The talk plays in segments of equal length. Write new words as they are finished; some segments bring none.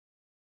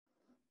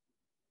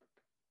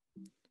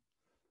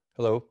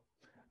Hello.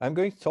 I'm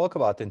going to talk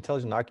about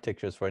intelligent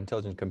architectures for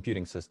intelligent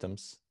computing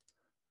systems.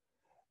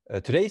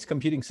 Today's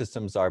computing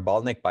systems are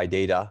bottlenecked by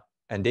data,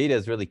 and data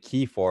is really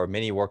key for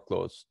many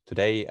workloads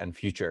today and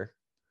future.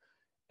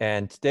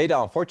 And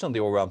data, unfortunately,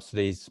 overwhelms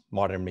today's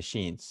modern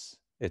machines.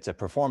 It's a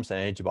performance and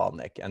energy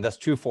bottleneck, and that's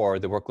true for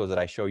the workloads that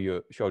I showed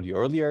you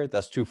earlier.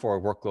 That's true for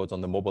workloads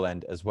on the mobile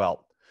end as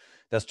well.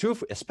 That's true,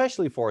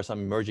 especially for some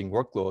emerging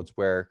workloads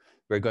where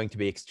we're going to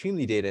be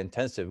extremely data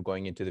intensive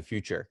going into the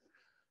future.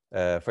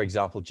 For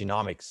example,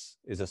 genomics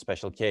is a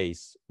special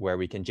case where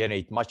we can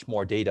generate much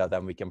more data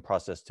than we can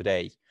process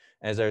today.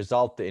 As a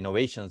result, the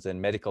innovations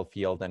in medical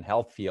field and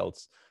health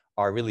fields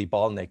are really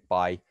bottlenecked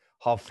by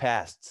how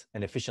fast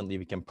and efficiently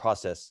we can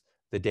process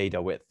the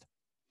data with.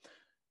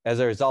 As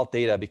a result,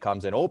 data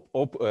becomes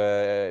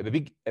a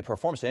big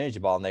performance energy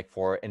bottleneck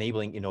for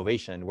enabling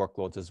innovation in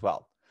workloads as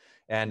well.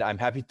 And I'm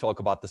happy to talk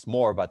about this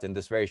more, but in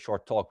this very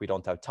short talk, we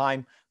don't have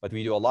time, but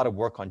we do a lot of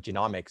work on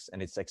genomics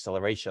and its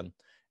acceleration.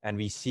 And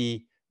we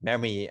see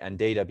memory and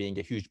data being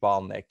a huge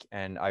bottleneck.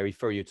 And I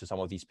refer you to some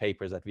of these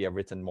papers that we have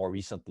written more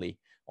recently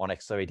on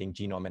accelerating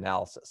genome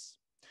analysis.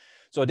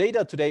 So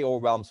data today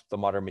overwhelms the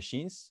modern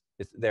machines.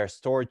 It's their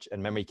storage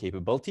and memory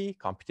capability,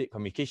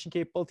 communication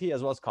capability,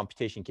 as well as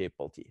computation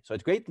capability. So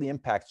it greatly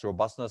impacts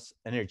robustness,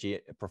 energy,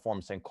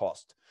 performance, and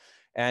cost.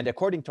 And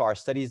according to our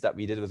studies that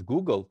we did with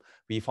Google,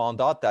 we found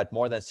out that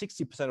more than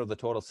 60% of the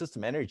total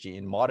system energy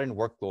in modern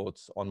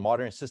workloads on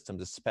modern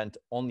systems is spent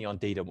only on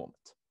data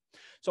movement.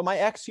 So my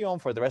axiom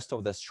for the rest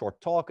of this short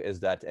talk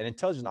is that an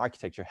intelligent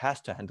architecture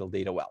has to handle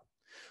data well.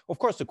 Of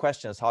course, the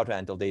question is how to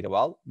handle data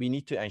well. We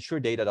need to ensure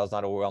data does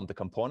not overwhelm the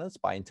components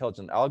by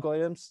intelligent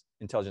algorithms,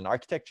 intelligent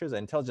architectures, and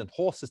intelligent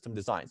whole system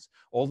designs,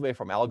 all the way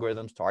from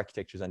algorithms to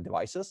architectures and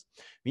devices.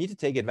 We need to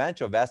take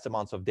advantage of vast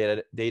amounts of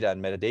data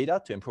and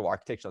metadata to improve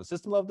architectural and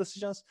system level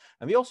decisions.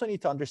 And we also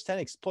need to understand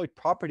and exploit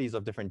properties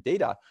of different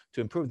data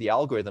to improve the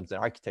algorithms and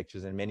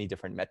architectures in many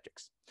different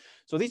metrics.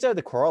 So these are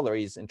the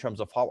corollaries in terms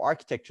of how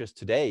architectures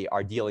today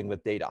are dealing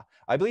with data.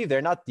 I believe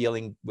they're not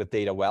dealing with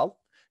data well.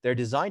 They're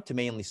designed to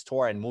mainly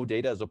store and move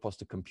data as opposed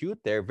to compute.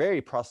 They're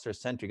very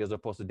processor-centric as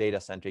opposed to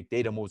data-centric.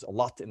 Data moves a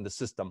lot in the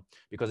system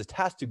because it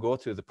has to go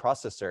through the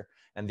processor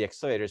and the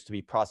accelerators to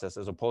be processed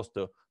as opposed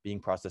to being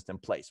processed in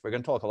place. We're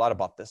going to talk a lot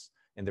about this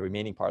in the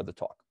remaining part of the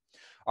talk.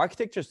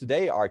 Architectures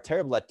today are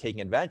terrible at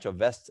taking advantage of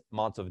vast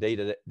amounts of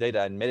data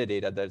and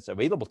metadata that's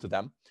available to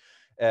them.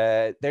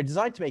 They're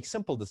designed to make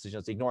simple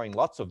decisions, ignoring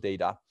lots of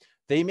data.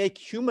 They make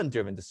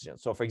human-driven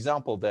decisions. So for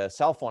example, the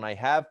cell phone I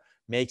have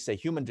makes a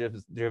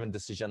human-driven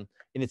decision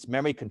in its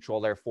memory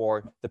controller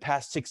for the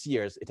past 6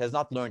 years. It has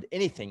not learned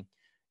anything,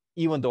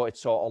 even though it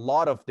saw a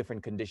lot of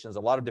different conditions,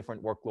 a lot of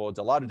different workloads,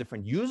 a lot of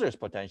different users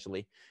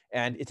potentially,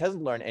 and it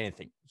hasn't learned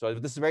anything. So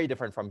this is very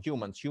different from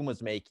humans.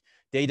 Humans make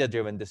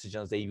data-driven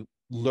decisions. They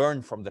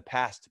learn from the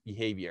past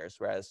behaviors,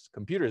 whereas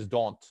computers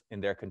don't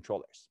in their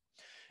controllers.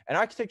 And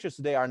architectures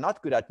today are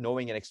not good at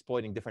knowing and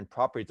exploiting different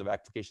properties of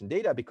application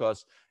data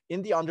because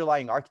in the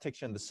underlying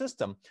architecture in the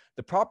system,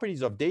 the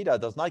properties of data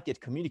does not get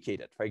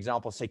communicated. For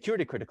example,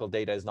 security critical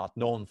data is not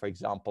known, for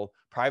example,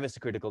 privacy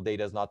critical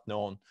data is not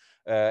known,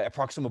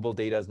 approximable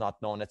data is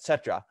not known,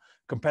 etc.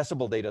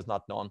 Compressible data is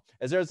not known.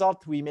 As a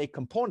result, we make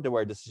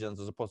component-aware decisions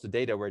as opposed to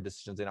data-aware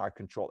decisions in our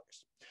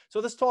controllers.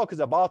 So this talk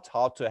is about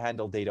how to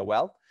handle data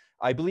well.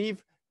 I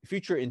believe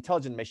future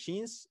intelligent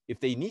machines, if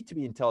they need to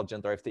be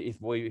intelligent or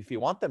if we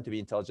want them to be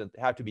intelligent,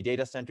 have to be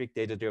data-centric,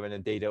 data-driven,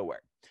 and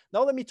data-aware.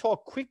 Now, let me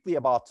talk quickly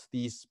about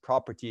these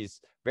properties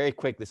very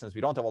quickly since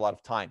we don't have a lot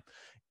of time.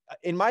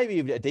 In my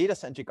view, a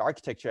data-centric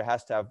architecture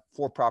has to have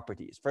 4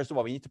 properties. First of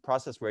all, we need to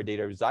process where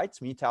data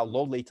resides. We need to have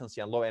low latency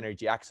and low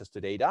energy access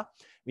to data.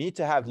 We need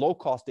to have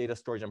low-cost data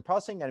storage and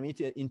processing, and we need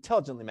to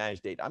intelligently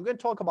manage data. I'm going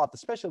to talk about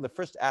especially the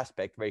first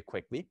aspect very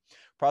quickly,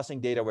 processing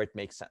data where it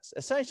makes sense.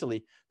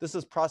 Essentially, this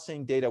is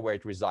processing data where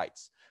it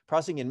resides.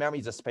 Processing in memory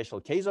is a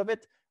special case of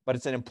it, but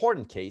it's an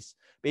important case.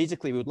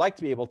 Basically, we would like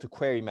to be able to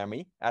query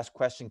memory, ask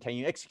question, can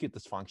you execute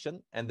this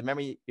function? And the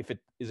memory, if it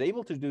is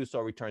able to do so,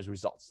 returns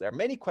results. There are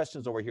many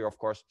questions over here, of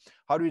course.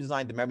 How do we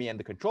design the memory and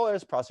the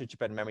controllers, processor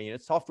chip and memory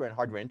units, software and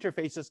hardware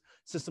interfaces,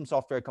 system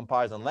software,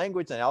 compilers and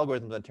language, and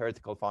algorithms and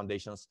theoretical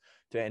foundations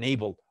to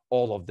enable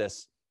all of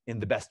this in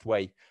the best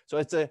way? So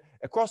it's a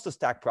across the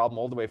stack problem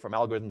all the way from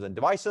algorithms and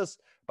devices.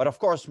 But of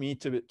course, we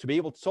need to be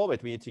able to solve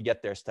it, we need to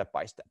get there step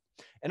by step.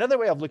 Another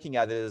way of looking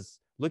at it is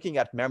looking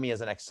at memory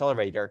as an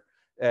accelerator.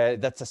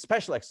 That's a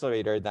special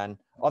accelerator than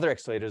other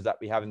accelerators that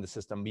we have in the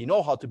system. We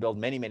know how to build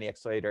many, many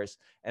accelerators.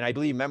 And I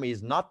believe memory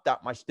is not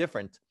that much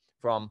different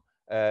from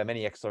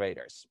many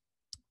accelerators.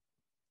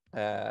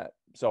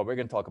 So we're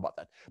going to talk about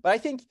that. But I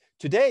think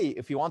today,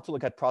 if you want to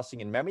look at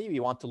processing in memory, we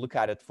want to look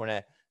at it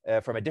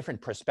from a different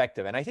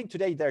perspective. And I think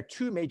today there are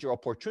 2 major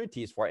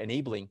opportunities for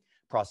enabling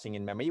processing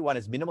in memory. One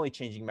is minimally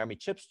changing memory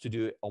chips to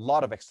do a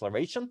lot of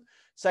acceleration.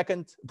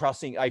 Second,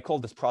 processing, I call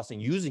this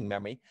processing using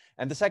memory.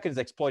 And the second is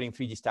exploiting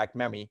 3D stacked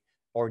memory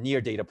or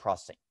near data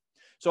processing.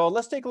 So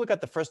let's take a look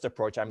at the first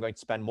approach I'm going to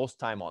spend most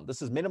time on.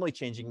 This is minimally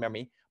changing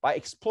memory by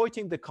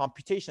exploiting the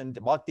computation,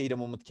 the bulk data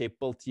movement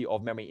capability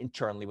of memory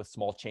internally with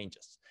small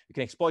changes. You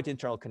can exploit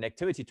internal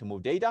connectivity to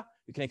move data.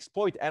 You can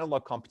exploit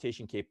analog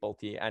computation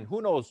capability. And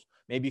who knows,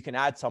 maybe you can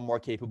add some more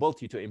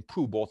capability to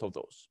improve both of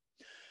those.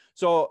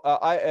 So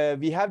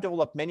we have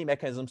developed many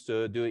mechanisms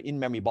to do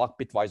in-memory bulk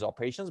bitwise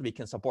operations. We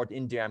can support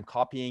in-DRAM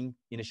copying,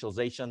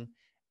 initialization,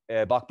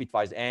 bulk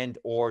bitwise and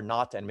or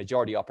not and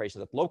majority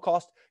operations at low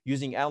cost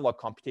using analog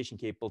computation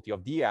capability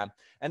of DRAM.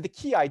 And the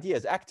key idea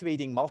is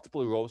activating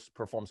multiple rows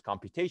performs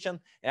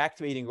computation, and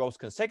activating rows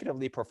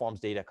consecutively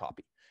performs data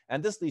copy.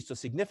 And this leads to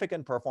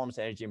significant performance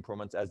energy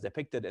improvements as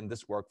depicted in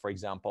this work, for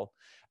example.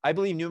 I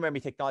believe new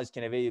memory technologies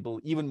can enable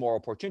even more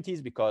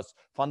opportunities because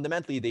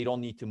fundamentally they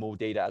don't need to move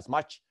data as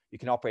much. You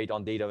can operate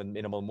on data with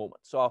minimal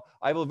movement. So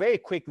I will very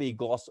quickly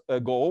go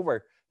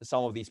over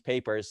some of these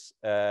papers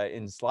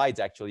in slides.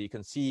 Actually, you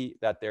can see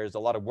that there's a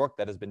lot of work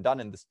that has been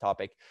done in this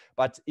topic.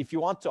 But if you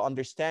want to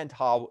understand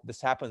how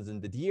this happens in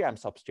the DRAM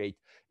substrate,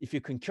 if you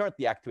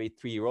concurrently activate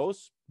 3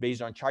 rows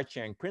based on chart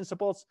sharing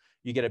principles,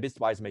 you get a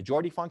bitwise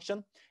majority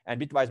function.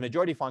 And bitwise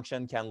majority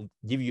function can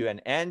give you an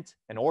AND,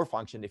 an OR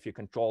function if you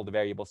control the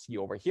variable C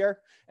over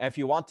here. And if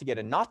you want to get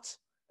a NOT,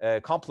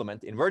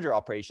 complement inverter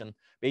operation,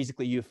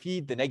 basically you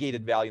feed the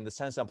negated value in the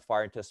sense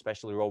amplifier into a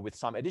special row with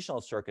some additional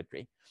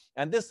circuitry.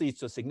 And this leads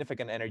to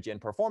significant energy and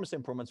performance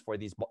improvements for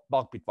these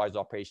bulk bitwise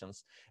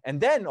operations.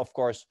 And then, of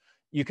course,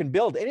 you can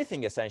build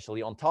anything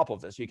essentially on top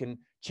of this. You can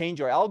change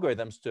your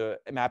algorithms to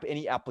map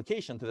any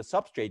application to the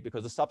substrate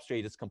because the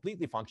substrate is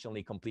completely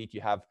functionally complete.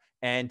 You have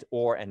AND,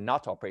 OR, and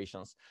NOT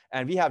operations.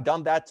 And we have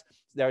done that.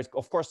 There's,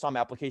 of course, some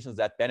applications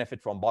that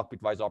benefit from bulk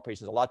bitwise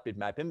operations a lot,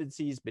 bitmap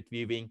indices, bit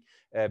weaving,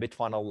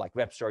 bitfunnel, like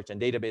web search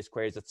and database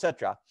queries,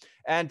 etc.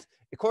 And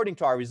according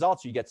to our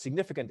results, you get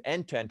significant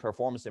end-to-end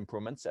performance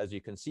improvements, as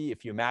you can see,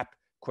 if you map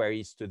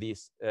queries to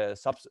these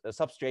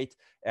substrate.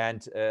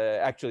 And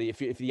actually,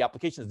 if the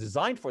application is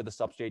designed for the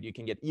substrate, you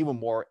can get even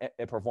more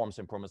performance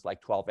improvements like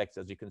 12x,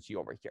 as you can see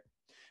over here.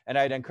 And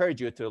I'd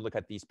encourage you to look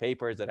at these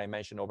papers that I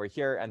mentioned over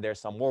here. And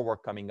there's some more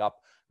work coming up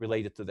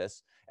related to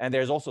this. And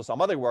there's also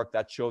some other work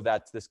that show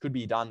that this could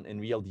be done in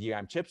real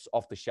DRAM chips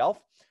off the shelf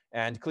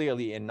and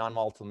clearly in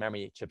non-volatile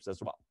memory chips as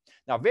well.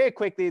 Now, very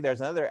quickly, there's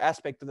another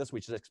aspect to this,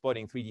 which is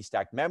exploiting 3D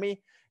stacked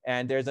memory.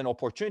 And there's an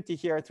opportunity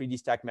here. 3D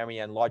stacked memory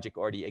and logic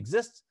already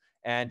exists.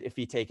 And if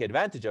we take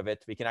advantage of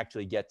it, we can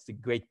actually get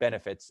great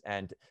benefits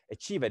and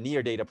achieve a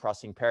near data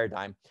processing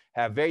paradigm,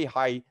 have very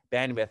high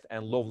bandwidth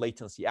and low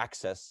latency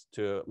access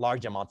to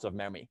large amounts of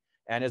memory.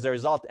 And as a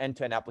result,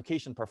 end-to-end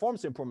application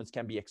performance improvements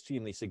can be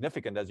extremely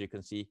significant, as you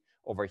can see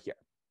over here.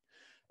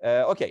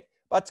 Okay,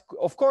 but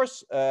of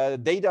course,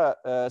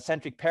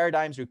 data-centric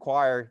paradigms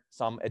require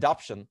some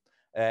adoption,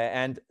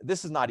 and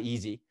this is not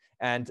easy.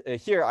 And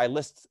here I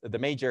list the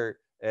major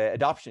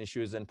adoption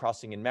issues in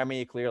processing in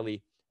memory.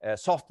 Clearly,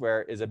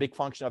 software is a big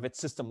function of it.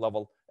 System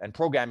level and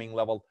programming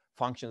level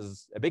functions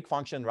is a big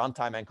function.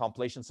 Runtime and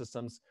compilation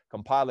systems,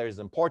 compiler is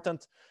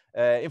important.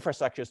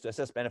 Infrastructures to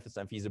assess benefits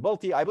and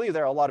feasibility. I believe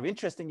there are a lot of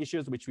interesting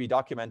issues which we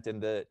document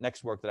in the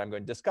next work that I'm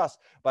going to discuss,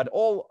 but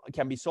all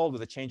can be solved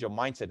with a change of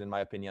mindset, in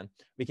my opinion.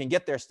 We can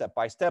get there step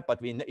by step, but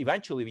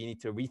eventually we need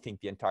to rethink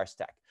the entire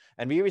stack.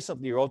 And we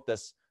recently wrote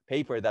this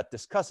paper that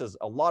discusses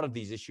a lot of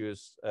these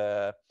issues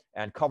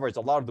and covers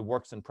a lot of the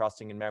works in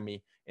processing in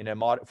memory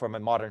from a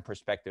modern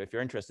perspective. If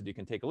you're interested, you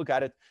can take a look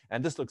at it.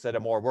 And this looks at a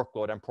more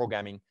workload and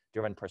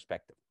programming-driven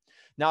perspective.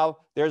 Now,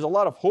 there's a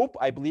lot of hope,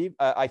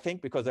 I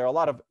think, because there are a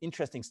lot of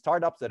interesting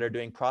startups that are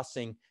doing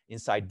processing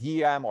inside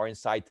DRAM or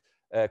inside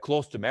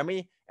close to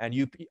memory. And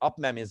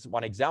UpMem is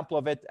one example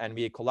of it. And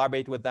we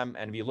collaborate with them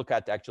and we look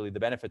at actually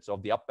the benefits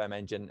of the UpMem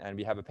engine. And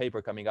we have a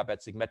paper coming up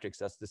at Sigmetrics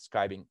that's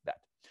describing that.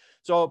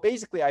 So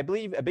basically, I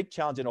believe a big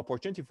challenge and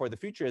opportunity for the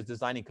future is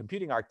designing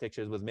computing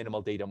architectures with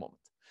minimal data movement.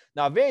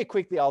 Now, very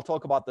quickly, I'll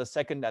talk about the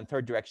second and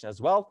third direction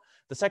as well.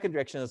 The second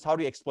direction is how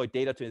do you exploit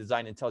data to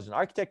design intelligent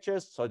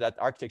architectures so that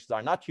architectures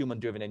are not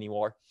human-driven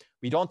anymore.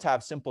 We don't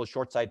have simple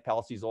short-sighted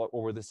policies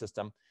over the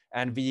system,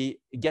 and we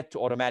get to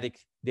automatic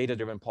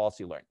data-driven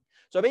policy learning.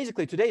 So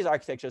basically, today's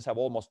architectures have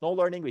almost no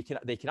learning.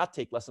 They cannot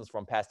take lessons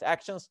from past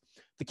actions.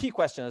 The key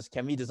question is,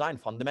 can we design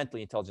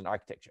fundamentally intelligent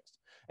architectures?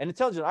 An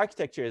intelligent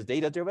architecture is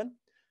data-driven.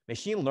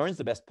 Machine learns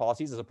the best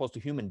policies as opposed to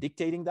human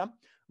dictating them.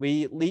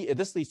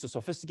 This leads to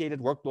sophisticated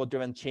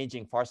workload-driven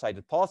changing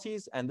far-sighted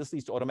policies, and this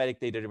leads to automatic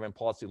data-driven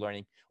policy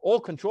learning. All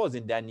controls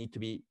in that need to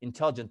be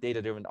intelligent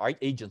data-driven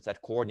agents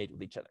that coordinate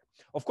with each other.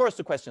 Of course,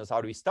 the question is,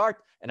 how do we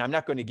start? And I'm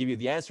not going to give you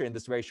the answer in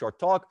this very short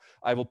talk.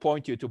 I will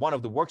point you to one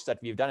of the works that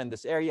we've done in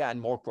this area,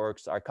 and more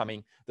works are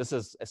coming. This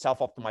is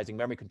self-optimizing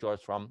memory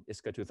controllers from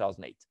ISCA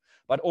 2008.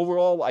 But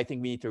overall, I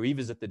think we need to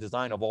revisit the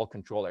design of all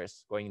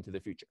controllers going into the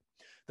future.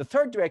 The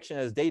third direction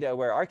is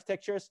data-aware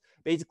architectures.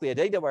 Basically, a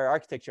data-aware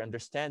architecture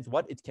understands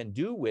what it can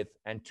do with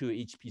and to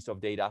each piece of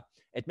data.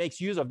 It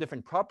makes use of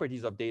different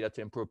properties of data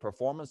to improve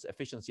performance,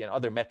 efficiency, and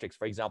other metrics.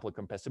 For example,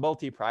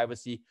 compressibility,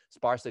 privacy,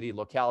 sparsity,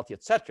 locality,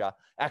 etc.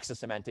 Access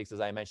semantics,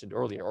 as I mentioned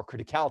earlier, or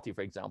criticality,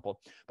 for example.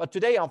 But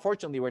today,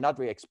 unfortunately, we're not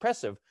very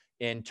expressive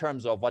in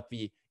terms of what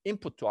we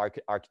input to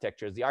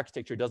architectures. The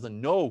architecture doesn't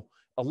know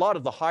a lot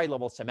of the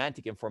high-level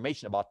semantic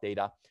information about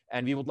data,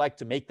 and we would like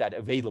to make that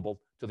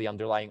available to the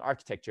underlying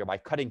architecture by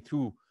cutting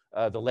through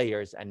the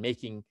layers and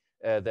making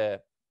the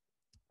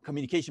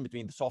communication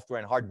between the software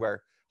and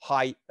hardware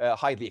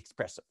highly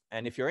expressive.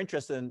 And if you're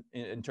interested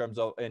in terms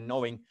of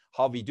knowing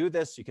how we do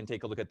this, you can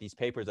take a look at these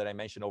papers that I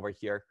mentioned over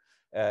here.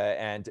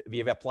 And we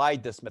have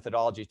applied this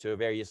methodology to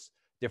various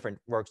different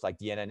works like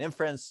DNN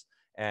inference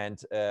and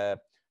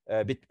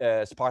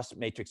sparse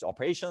matrix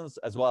operations,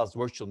 as well as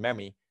virtual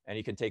memory. And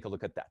you can take a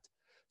look at that.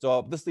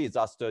 So this leads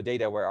us to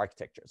data-aware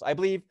architectures. I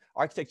believe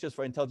architectures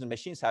for intelligent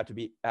machines have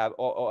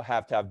to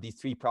have these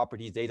three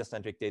properties: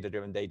 data-centric,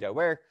 data-driven,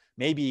 data-aware.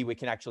 Maybe we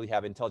can actually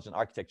have intelligent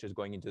architectures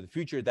going into the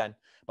future then,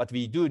 but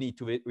we do need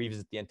to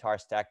revisit the entire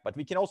stack, but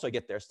we can also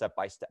get there step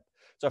by step.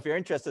 So if you're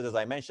interested, as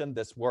I mentioned,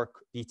 this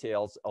work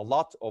details a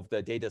lot of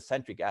the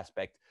data-centric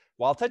aspect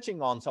while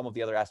touching on some of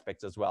the other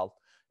aspects as well.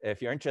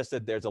 If you're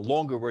interested, there's a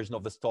longer version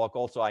of this talk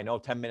also. I know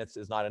 10 minutes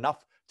is not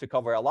enough to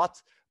cover a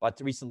lot, but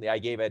recently I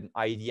gave an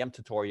IEDM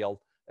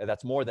tutorial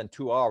that's more than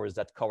 2 hours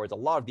that covers a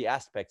lot of the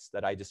aspects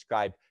that I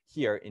described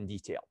here in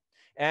detail.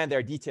 And there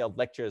are detailed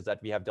lectures that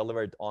we have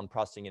delivered on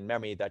processing in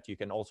memory that you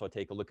can also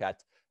take a look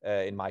at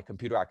in my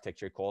computer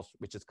architecture course,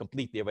 which is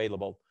completely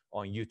available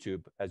on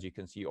YouTube, as you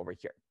can see over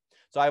here.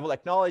 So I will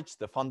acknowledge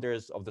the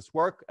funders of this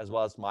work, as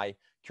well as my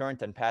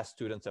current and past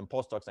students and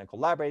postdocs and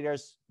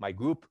collaborators, my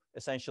group,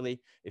 essentially.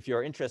 If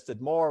you're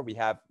interested more, we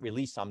have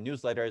released some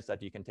newsletters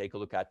that you can take a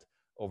look at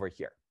over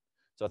here.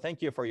 So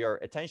thank you for your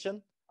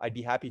attention. I'd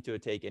be happy to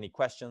take any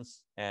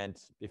questions. And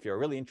if you're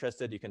really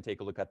interested, you can take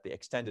a look at the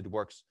extended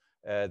works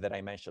that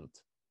I mentioned.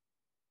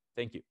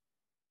 Thank you.